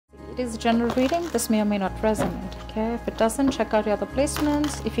is a general reading. This may or may not resonate. Okay, if it doesn't, check out your other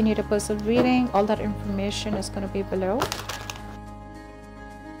placements. If you need a personal reading, all that information is going to be below.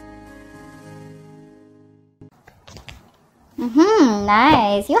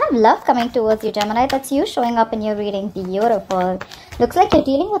 Nice. You have love coming towards you, Gemini. That's you showing up in your reading. Beautiful. Looks like you're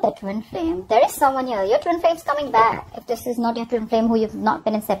dealing with a twin flame. There is someone here. Your twin flame's coming back. If this is not your twin flame who you've not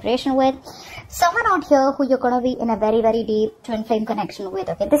been in separation with, someone out here who you're going to be in a very, very deep twin flame connection with.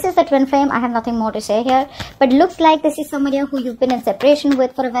 Okay, this is the twin flame. I have nothing more to say here. But looks like this is someone here who you've been in separation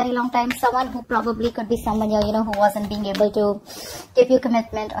with for a very long time. Someone who probably could be someone here, you know, who wasn't being able to give you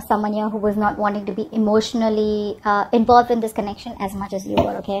commitment, or someone here who was not wanting to be emotionally involved in this connection as much as you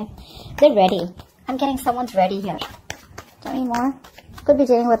were. Okay, they're ready. I'm getting someone's ready here. Tell me more. Could be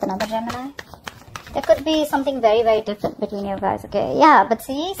dealing with another Gemini. There could be something very, very different between you guys. Okay, yeah, but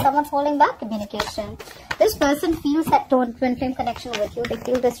see, someone's holding back communication. This person feels that twin flame connection with you. They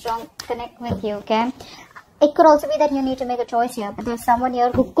feel this strong connect with you. Okay, it could also be that you need to make a choice here, but there's someone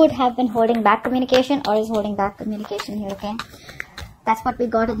here who could have been holding back communication or is holding back communication here. Okay, that's what we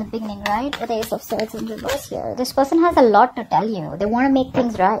got in the beginning, right? The Ace of Swords in reverse here. This person has a lot to tell you. They want to make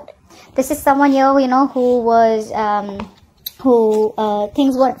things right. This is someone here, you know, who was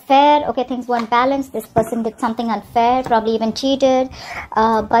things weren't fair. Okay, things weren't balanced. This person did something unfair, probably even cheated,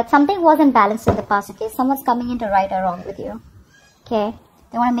 but something wasn't balanced in the past. Okay, someone's coming in to right or wrong with you. Okay,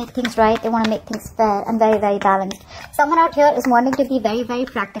 they want to make things right. They want to make things fair and very, very balanced. Someone out here is wanting to be very, very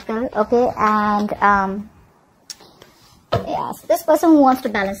practical. Okay, and yeah, so this person wants to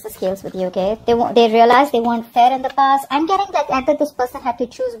balance the scales with you. Okay, they realize they weren't fair in the past. I'm getting that either this person had to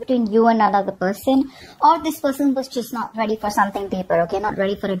choose between you and another person, or this person was just not ready for something deeper. Okay, not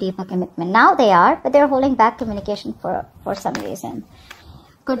ready for a deeper commitment. Now they are, but they're holding back communication for some reason.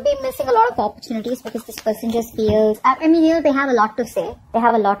 Could be missing a lot of opportunities because this person just feels, I mean, you know, they have a lot to say. They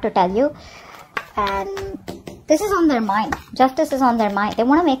have a lot to tell you, and this is on their mind. Justice is on their mind. They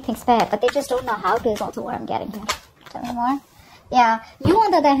want to make things fair, but they just don't know how to, is also what I'm getting here. Tell me more. Yeah, you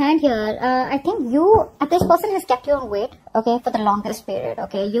on the other hand here, I think this person has kept you on wait, okay, for the longest period.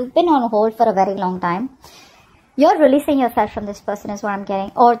 Okay, you've been on hold for a very long time. You're releasing yourself from this person is what I'm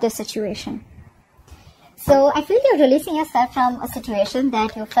getting, or this situation. So I feel you're releasing yourself from a situation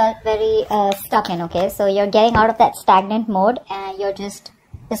that you felt very stuck in. Okay, so you're getting out of that stagnant mode and you're just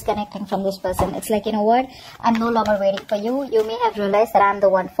disconnecting from this person. It's like, you know what, I'm no longer waiting for you. You may have realized that I'm the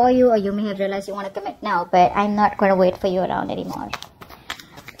one for you, or you may have realized you want to commit now, but I'm not going to wait for you around anymore.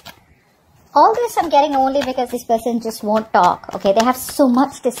 All this I'm getting only because this person just won't talk. Okay, they have so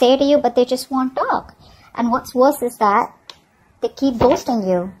much to say to you, but they just won't talk. And what's worse is that they keep ghosting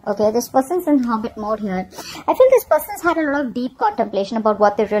you. Okay, this person's in hermit mode here. I feel this person's had a lot of deep contemplation about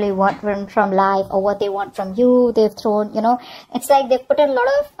what they really want from life, or what they want from you. They've thrown, you know, it's like they've put a lot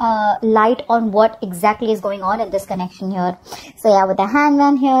of light on what exactly is going on in this connection here. So yeah, with the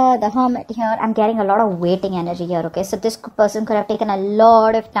Hangman here, the Hermit here, I'm getting a lot of waiting energy here. Okay, so this person could have taken a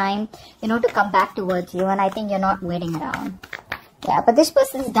lot of time, you know, to come back towards you, and I think you're not waiting around. Yeah, but this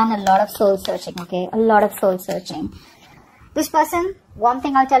person's done a lot of soul searching. Okay, a lot of soul searching. This person, one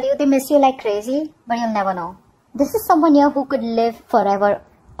thing I'll tell you, they miss you like crazy, but you'll never know. This is someone here who could live forever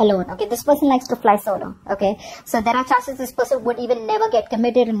alone. Okay, this person likes to fly solo. Okay, so there are chances this person would even never get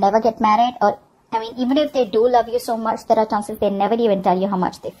committed and never get married, or I mean, even if they do love you so much, there are chances they never even tell you how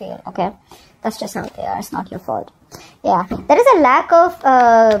much they feel. Okay, that's just how they are. It's not your fault. Yeah, there is a lack of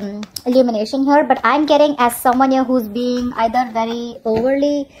illumination here, but I'm getting as someone here who's being either very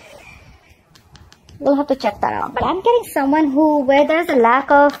overly, we'll have to check that out. But I'm getting someone where there's a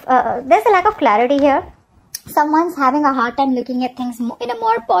lack of clarity here. Someone's having a hard time looking at things in a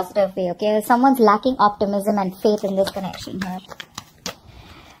more positive way. Okay, someone's lacking optimism and faith in this connection here.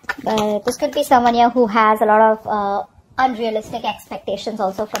 But this could be someone here who has a lot of unrealistic expectations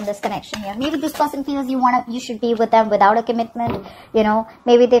also from this connection here. Maybe this person feels you should be with them without a commitment. You know,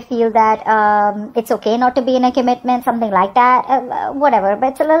 maybe they feel that it's okay not to be in a commitment, something like that. Whatever,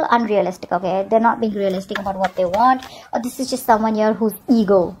 but it's a little unrealistic. Okay, they're not being realistic about what they want, or this is just someone here whose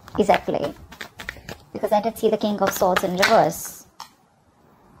ego is at play. Because I did see the King of Swords in reverse.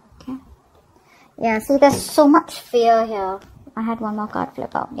 Okay. Yeah, see, there's so much fear here. I had one more card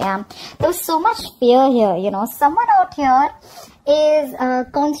flip out. Yeah, there's so much fear here. You know, someone out here is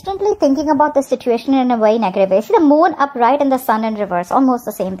constantly thinking about the situation in a very negative way. See the moon upright and the sun in reverse, almost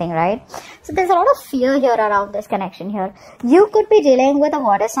the same thing, right? So there's a lot of fear here around this connection here. You could be dealing with a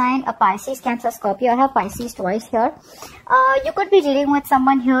water sign, a Pisces, Cancer, Scorpio. I have Pisces twice here. You could be dealing with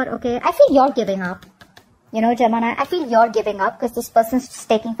someone here. Okay, I feel you're giving up. You know, Gemini, I feel you're giving up because this person's just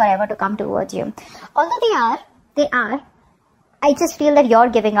taking forever to come towards you. Although they are, I just feel that you're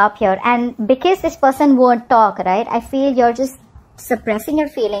giving up here. And because this person won't talk, right? I feel you're just suppressing your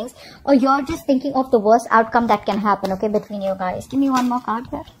feelings, or you're just thinking of the worst outcome that can happen, okay, between you guys. Give me one more card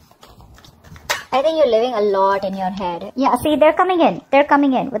here. I think you're living a lot in your head. Yeah, see, they're coming in. They're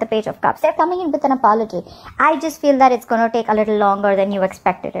coming in with the Page of Cups. They're coming in with an apology. I just feel that it's going to take a little longer than you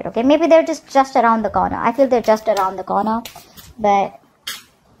expected it, okay? Maybe they're just around the corner. I feel they're just around the corner. But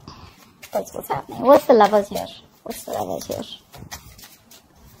that's what's happening. What's the Lovers here? What's the Lovers here?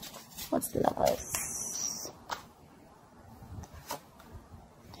 What's the Lovers?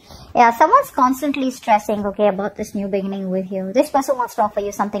 Yeah, someone's constantly stressing, okay, about this new beginning with you. This person wants to offer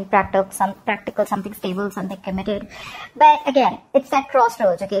you something practical, something stable, something committed. But again, it's that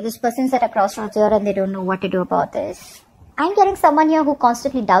crossroads, okay? This person's at a crossroads here and they don't know what to do about this. I'm getting someone here who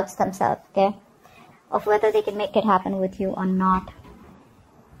constantly doubts themselves, okay? Of whether they can make it happen with you or not.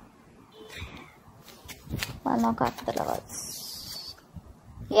 One more card for the Lovers.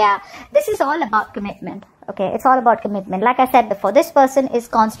 Yeah, this is all about commitment. Okay, it's all about commitment. Like I said before, this person is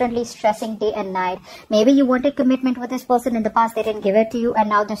constantly stressing day and night. Maybe you wanted commitment with this person in the past, they didn't give it to you, and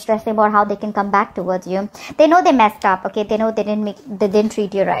now they're stressing about how they can come back towards you. They know they messed up, okay? They know they didn't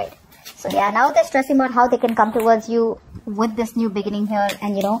treat you right. So yeah, now they're stressing about how they can come towards you with this new beginning here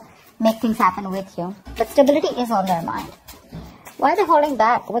and, you know, make things happen with you. But stability is on their mind. Why are they holding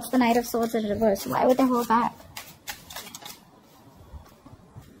back? What's the Knight of Swords in reverse? Why would they hold back?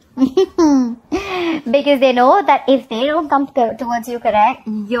 Because they know that if they don't come towards you, correct,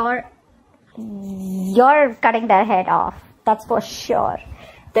 you're cutting their head off. That's for sure.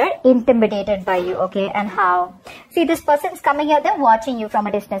 They're intimidated by you, okay? And how? See, this person's coming here, they're watching you from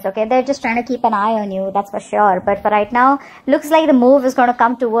a distance, okay? They're just trying to keep an eye on you, that's for sure. But for right now, looks like the move is going to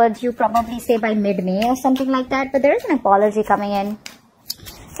come towards you probably, say, by mid-May or something like that. But there is an apology coming in.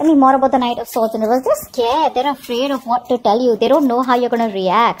 Tell me more about the Knight of Swords in reverse. They're scared. They're afraid of what to tell you. They don't know how you're going to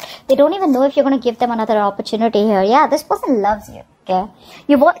react. They don't even know if you're going to give them another opportunity here. Yeah, this person loves you. Okay,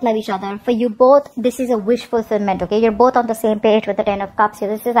 you both love each other. For you both, this is a wish fulfillment. Okay, you're both on the same page with the Ten of Cups here.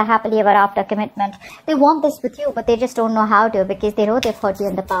 This is a happily ever after commitment. They want this with you, but they just don't know how to, because they know they've hurt you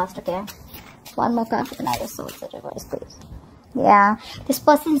in the past. Okay, one more card for the Knight of Swords in reverse, please. Yeah, this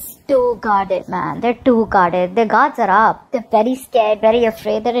person's too guarded, man. They're too guarded. Their guards are up. They're very scared, very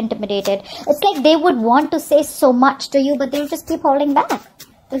afraid. They're intimidated. It's like they would want to say so much to you, but they'll just keep holding back.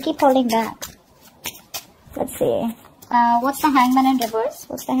 They'll keep holding back. Let's see. What's the Hangman in reverse?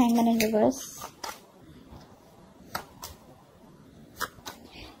 What's the Hangman in reverse?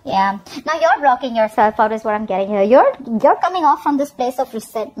 Yeah. Now you're blocking yourself out is what I'm getting here. You're coming off from this place of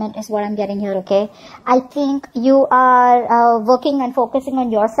resentment is what I'm getting here, okay? I think you are working and focusing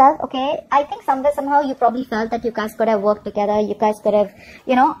on yourself, okay? I think somehow you probably felt that you guys could have worked together. You guys could have,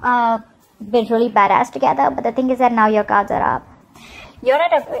 you know, been really badass together. But the thing is that now your cards are up. You're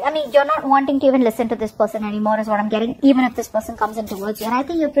not wanting to even listen to this person anymore is what I'm getting, even if this person comes in towards you. And I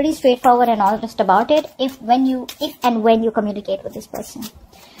think you're pretty straightforward and honest about it if and when you communicate with this person.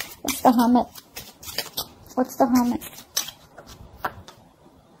 What's the Hermit? What's the Hermit?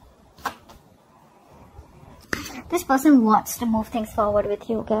 This person wants to move things forward with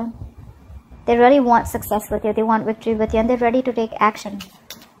you, okay? They really want success with you. They want victory with you, and they're ready to take action.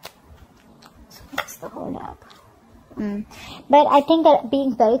 So what's the hold up? But I think that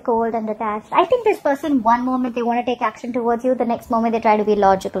being very cold and detached, I think this person, one moment they want to take action towards you, the next moment they try to be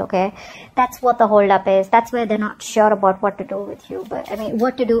logical, okay? That's what the hold up is. That's where they're not sure about what to do with you. But I mean,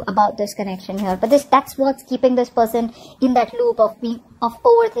 what to do about this connection here. But that's what's keeping this person in that loop of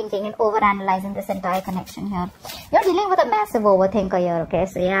overthinking and overanalyzing this entire connection here. You're dealing with a massive overthinker here, okay?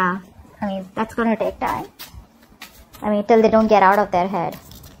 So yeah, I mean, that's going to take time. I mean, till they don't get out of their head.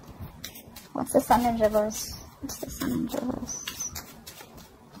 What's the Sun in reverse? What's the Sun in reverse?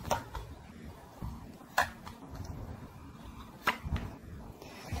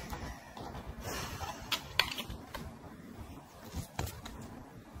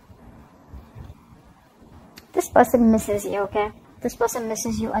 This person misses you, okay? This person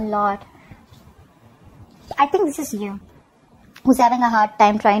misses you a lot. I think this is you who's having a hard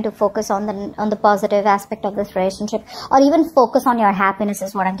time trying to focus on the positive aspect of this relationship, or even focus on your happiness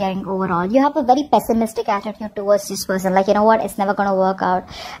is what I'm getting overall. You have a very pessimistic attitude towards this person, like, you know what, it's never going to work out.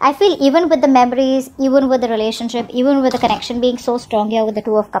 I feel even with the memories, even with the relationship, even with the connection being so strong here with the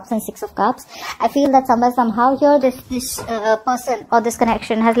Two of Cups and Six of Cups, I feel that somehow here this person or this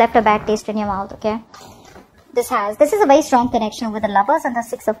connection has left a bad taste in your mouth, okay? This is a very strong connection with the Lovers and the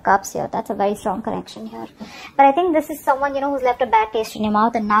Six of Cups here. That's a very strong connection here. But I think this is someone, you know, who's left a bad taste in your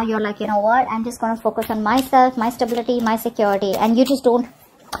mouth, and now you're like, you know what, I'm just going to focus on myself, my stability, my security, and you just don't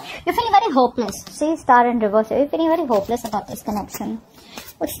You're feeling very hopeless. See, star in reverse. You're feeling very hopeless about this connection.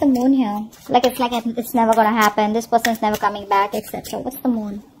 What's the moon here? Like it's never gonna happen. This person's never coming back, etc. What's the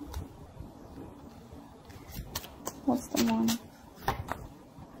moon? What's the moon?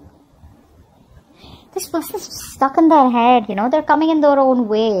 This person's stuck in their head, you know. They're coming in their own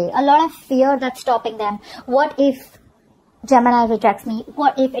way. A lot of fear that's stopping them. What if Gemini rejects me?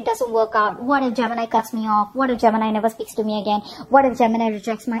 What if it doesn't work out? What if Gemini cuts me off? What if Gemini never speaks to me again? What if Gemini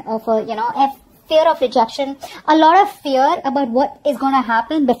rejects my offer? You know, if fear of rejection, a lot of fear about what is going to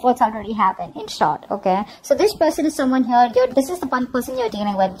happen before it's already happened, in short, okay? So this person is someone here, this is the one person you're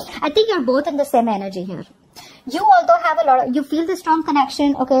dealing with. I think you're both in the same energy here. You although have a lot of, you feel the strong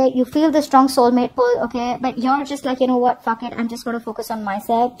connection, okay? You feel the strong soulmate pull, okay? But you're just like, you know what, fuck it, I'm just going to focus on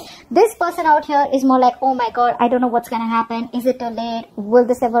myself. This person out here is more like, oh my god, I don't know what's going to happen. Is it too late? Will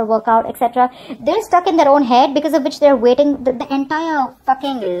this ever work out, etc. They're stuck in their own head, because of which they're waiting. The entire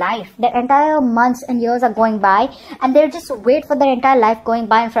fucking life, the entire months and years are going by, and they're just wait for their entire life going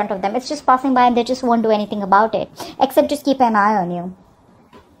by in front of them. It's just passing by and they just won't do anything about it, except just keep an eye on you.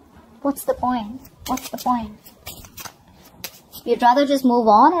 What's the point? What's the point? You'd rather just move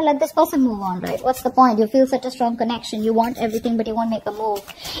on and let this person move on, right? What's the point? You feel such a strong connection. You want everything, but you won't make a move.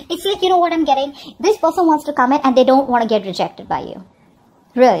 It's like, you know what I'm getting? This person wants to come in and they don't want to get rejected by you.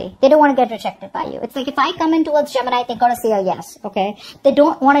 Really. They don't want to get rejected by you. It's like if I come in towards Gemini, they gotta say a yes, okay? They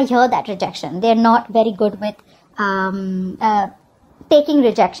don't want to hear that rejection. They're not very good with taking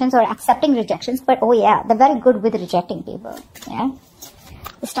rejections or accepting rejections, but oh yeah, they're very good with rejecting people, yeah?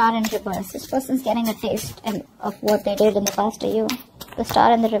 The star in reverse. This person's getting a taste of what they did in the past to you. The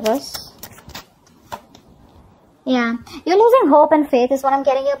star in the reverse. Yeah. You're losing hope and faith is what I'm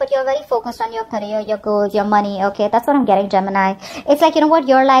getting here, but you're very focused on your career, your goals, your money. Okay, that's what I'm getting, Gemini. It's like, you know what,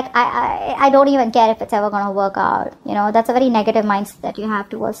 you're like, I don't even care if it's ever going to work out. You know, that's a very negative mindset that you have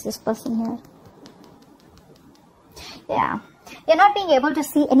towards this person here. Yeah. You're not being able to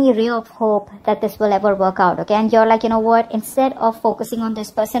see any ray of hope that this will ever work out, okay? And you're like, you know what, instead of focusing on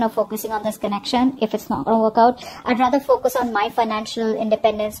this person or focusing on this connection, if it's not going to work out, I'd rather focus on my financial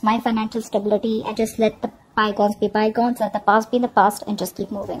independence, my financial stability, and just let the bygones be bygones, let the past be in the past, and just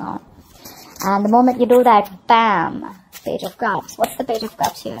keep moving on. And the moment you do that, bam, Page of Cups. What's the Page of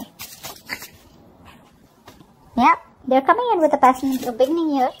Cups here? Yeah, they're coming in with a passionate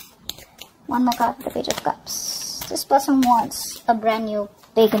beginning here. One more card for the Page of Cups. This person wants a brand new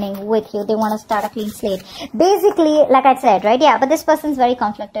beginning with you. They want to start a clean slate. Basically, like I said, right? Yeah, but this person's very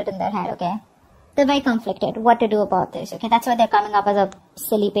conflicted in their head, okay? They're very conflicted. What to do about this, okay? That's why they're coming up as a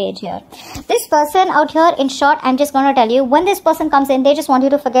silly page here. This person out here, in short, I'm just going to tell you, when this person comes in, they just want you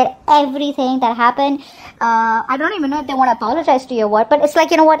to forget everything that happened. I don't even know if they want to apologize to you or what, but it's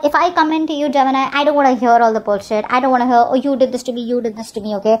like, you know what, if I come into you, Gemini, I don't want to hear all the bullshit. I don't want to hear, oh, you did this to me, you did this to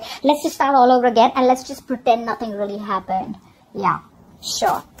me, okay? Let's just start all over again and let's just pretend nothing really happened. Yeah,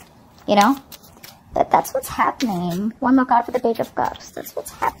 sure. You know, that's what's happening. One more card for the Page of Cups. That's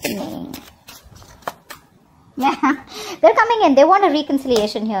what's happening. Yeah, they're coming in. They want a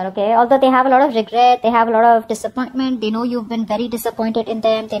reconciliation here, okay? Although they have a lot of regret, they have a lot of disappointment. They know you've been very disappointed in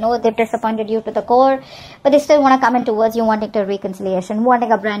them. They know they've disappointed you to the core. But they still want to come in towards you, wanting to reconciliation,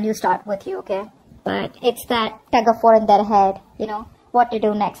 wanting a brand new start with you, okay? But it's that tug of war in their head, you know? What to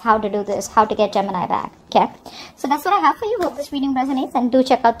do next, how to do this, how to get Gemini back, okay? So that's what I have for you. Hope this reading resonates. And do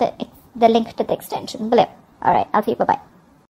check out the link to the extension below. Alright, I'll see you. Bye-bye.